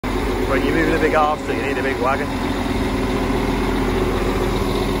When you're moving a big half ton, you need a big wagon.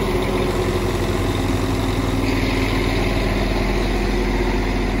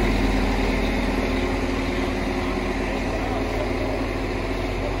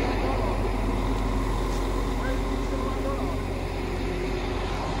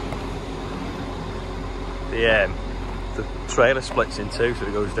 The trailer splits in two, so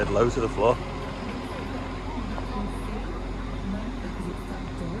it goes dead low to the floor.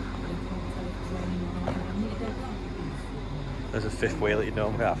 There's a fifth wheel that you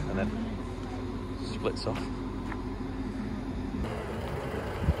normally have, and then splits off.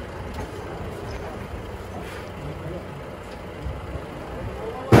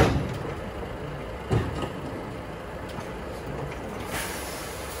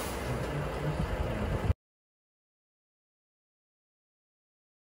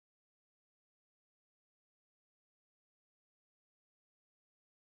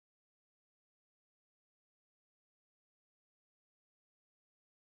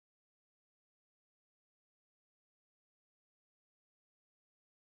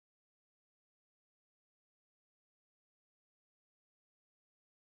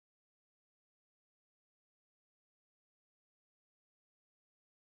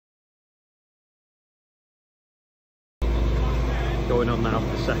 Going on now for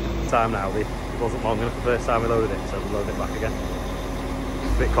the second time now. It wasn't long enough the first time we loaded it, so we'll load it back again.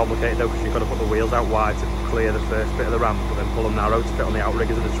 It's a bit complicated though, because you've got to put the wheels out wide to clear the first bit of the ramp, but then pull them narrow to fit on the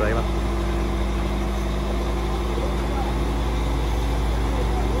outriggers of the trailer.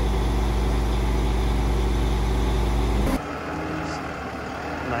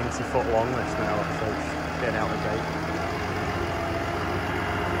 90 foot long this now, so it's getting out of the gate.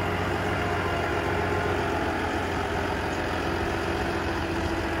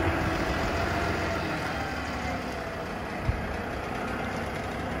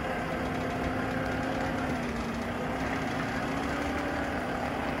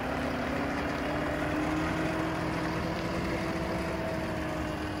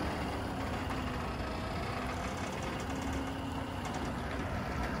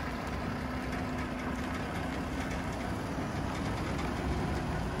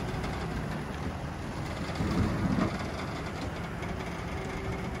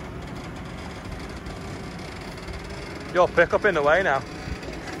 Your pickup in the way now.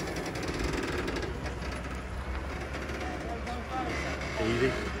 Easy.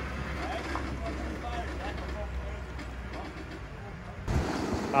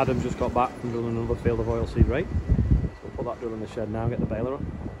 Adam just got back from doing another field of oilseed rape. So we'll put that drill in the shed now and get the baler on.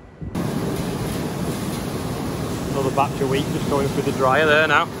 Another batch of wheat just going through the dryer there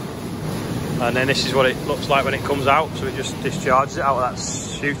now. And then this is what it looks like when it comes out. So it just discharges it out of that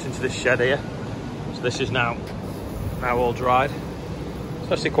chute into this shed here. So this is now all dried.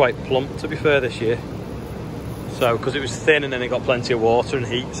 It's actually quite plump, to be fair, this year. So because it was thin and then it got plenty of water and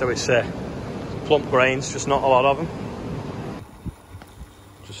heat, so it's plump grains, just not a lot of them.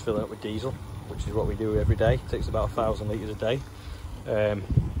 Just fill it up with diesel, which is what we do every day. It takes about 1,000 litres a day.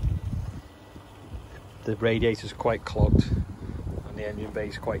 The radiator's quite clogged and the engine bay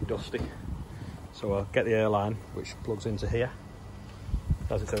is quite dusty. So I'll get the air line, which plugs into here,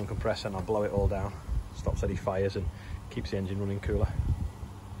 does its own compressor, and I'll blow it all down. Stops any fires and keeps the engine running cooler,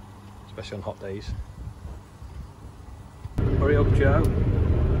 especially on hot days. Hurry up, Joe.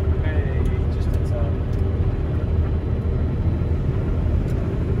 Hey, just in time.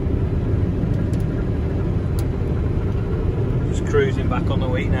 Just cruising back on the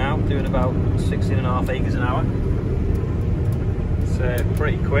wheat now, doing about 16.5 acres an hour. It's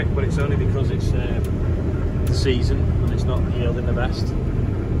pretty quick, but it's only because it's the season and it's not yielding the best.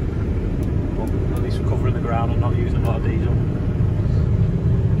 At least we're covering the ground and not using a lot of diesel.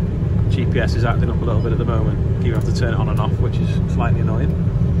 GPS is acting up a little bit at the moment. You have to turn it on and off, which is slightly annoying.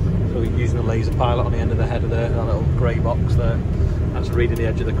 So we're using a laser pilot on the end of the head of that little grey box there. That's reading the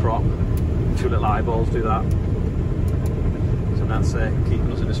edge of the crop. Two little eyeballs do that. So that's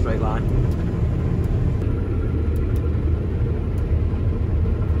keeping us in a straight line.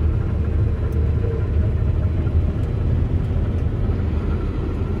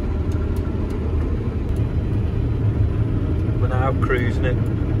 Cruising at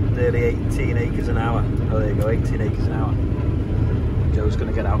nearly 18 acres an hour. Oh, there you go, 18 acres an hour. Joe's going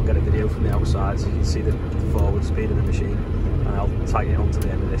to get out and get a video from the outside so you can see the forward speed of the machine, and I'll tighten it on to the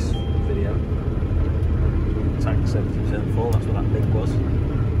end of this video. Tank 70% full, that's what that big was.